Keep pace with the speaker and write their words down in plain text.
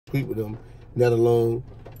sweet with them, let alone,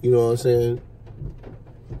 you know what I'm saying,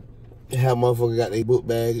 have motherfuckers got their book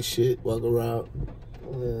bag and shit, walk around.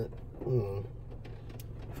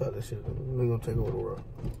 Fuck that shit. We gonna take over the world.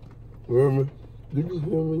 You hear me? Did you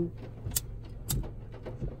hear me?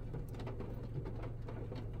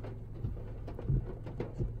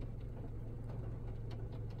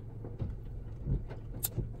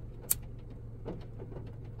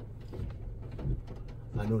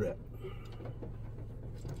 I knew that.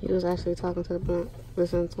 He was actually talking to the blunt,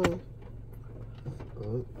 listening to him.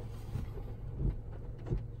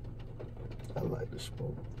 I like the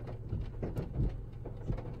smoke.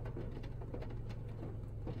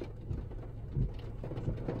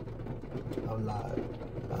 I'm live.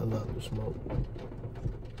 I love the smoke.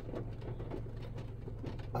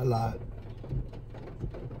 I lied.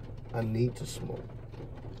 I need to smoke.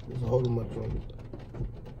 Just holding my drink.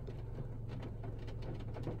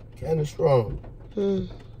 Kinda strong.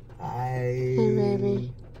 Hey,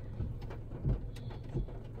 baby.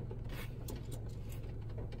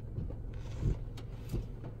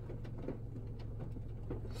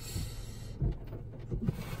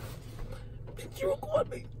 Did you record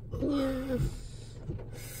me? Yeah.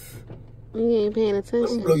 You ain't paying attention.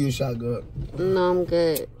 Let me blow your shotgun. No, I'm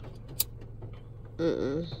good.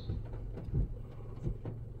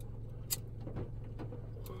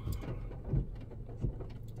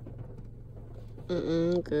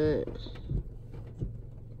 Good.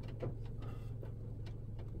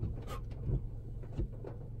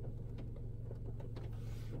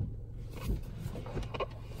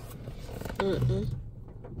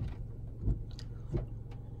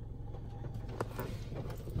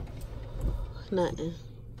 Nothing.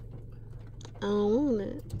 I don't want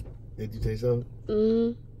it. Did you taste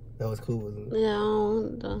something? That was cool, wasn't it? Yeah, I don't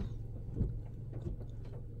want it though.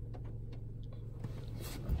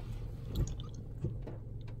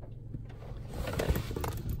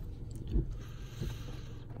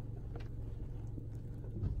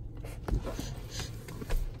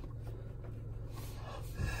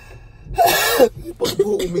 You supposed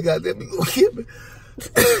to with me, goddamn, you gonna get me.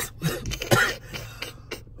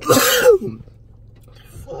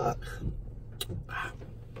 Fuck.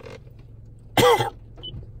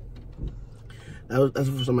 That's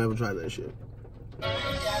the first time I ever tried that shit.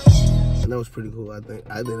 And that was pretty cool, I think.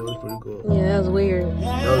 I think it was pretty cool. Yeah, that was weird.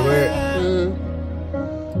 That was weird?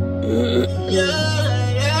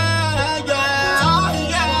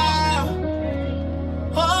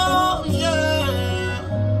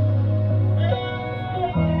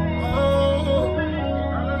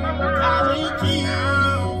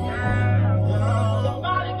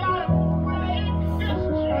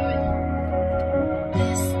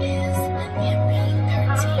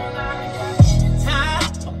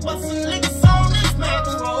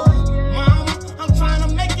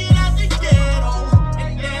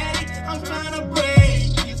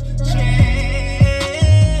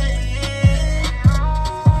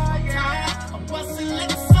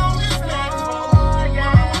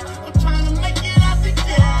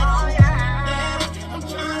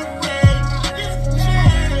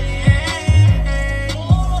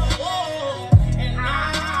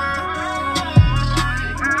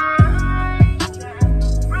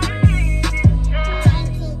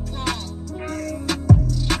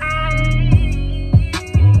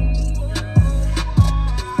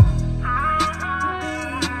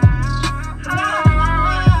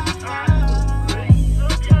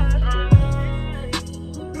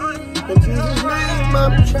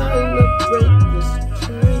 I'm trying to break this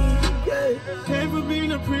chain, yeah. Came from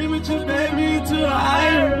being a premature baby to a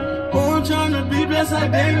higher. Oh, I'm trying to be blessed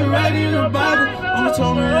like David right in the Bible. Who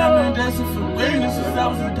told me I've been dancing for greatness since I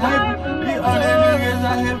was a diaper? These other niggas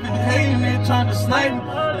out here been hating and trying to snipe me.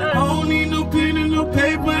 I don't need no pen and no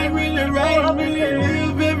paper, ain't really writing. Really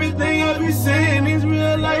live everything I be saying, it's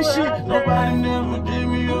real life shit. Nobody never gave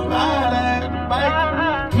me a ride, I had to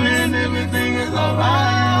bike. Playing everything is alright.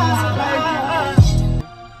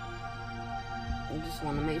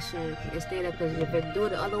 Want to make sure it stay there, because if it do it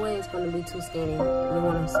the other way, it's going to be too skinny. We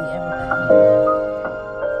want to see everything.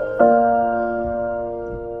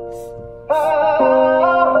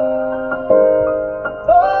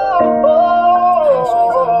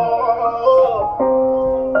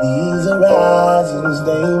 These horizons,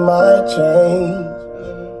 they might change.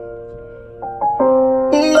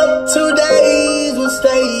 No 2 days will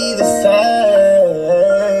stay the same.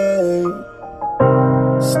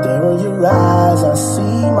 Stare in your eyes, I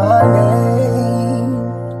see my name.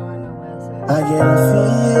 I get a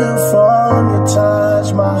feel from your touch,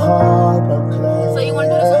 my heart proclaims. So you want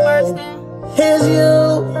to do some first then? Here's you,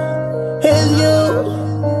 here's you,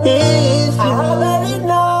 here's you. I already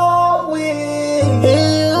know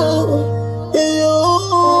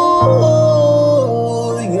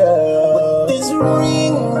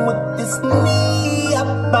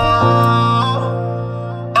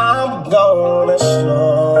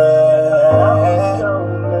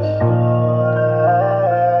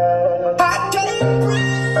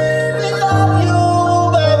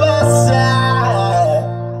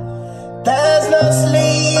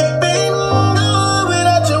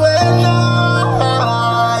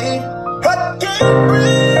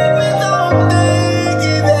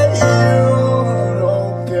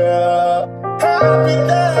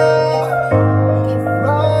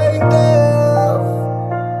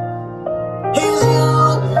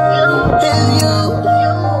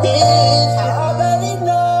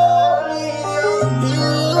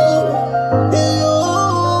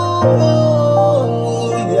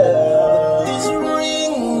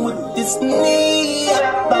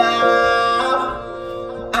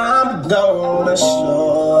down the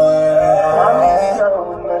shore.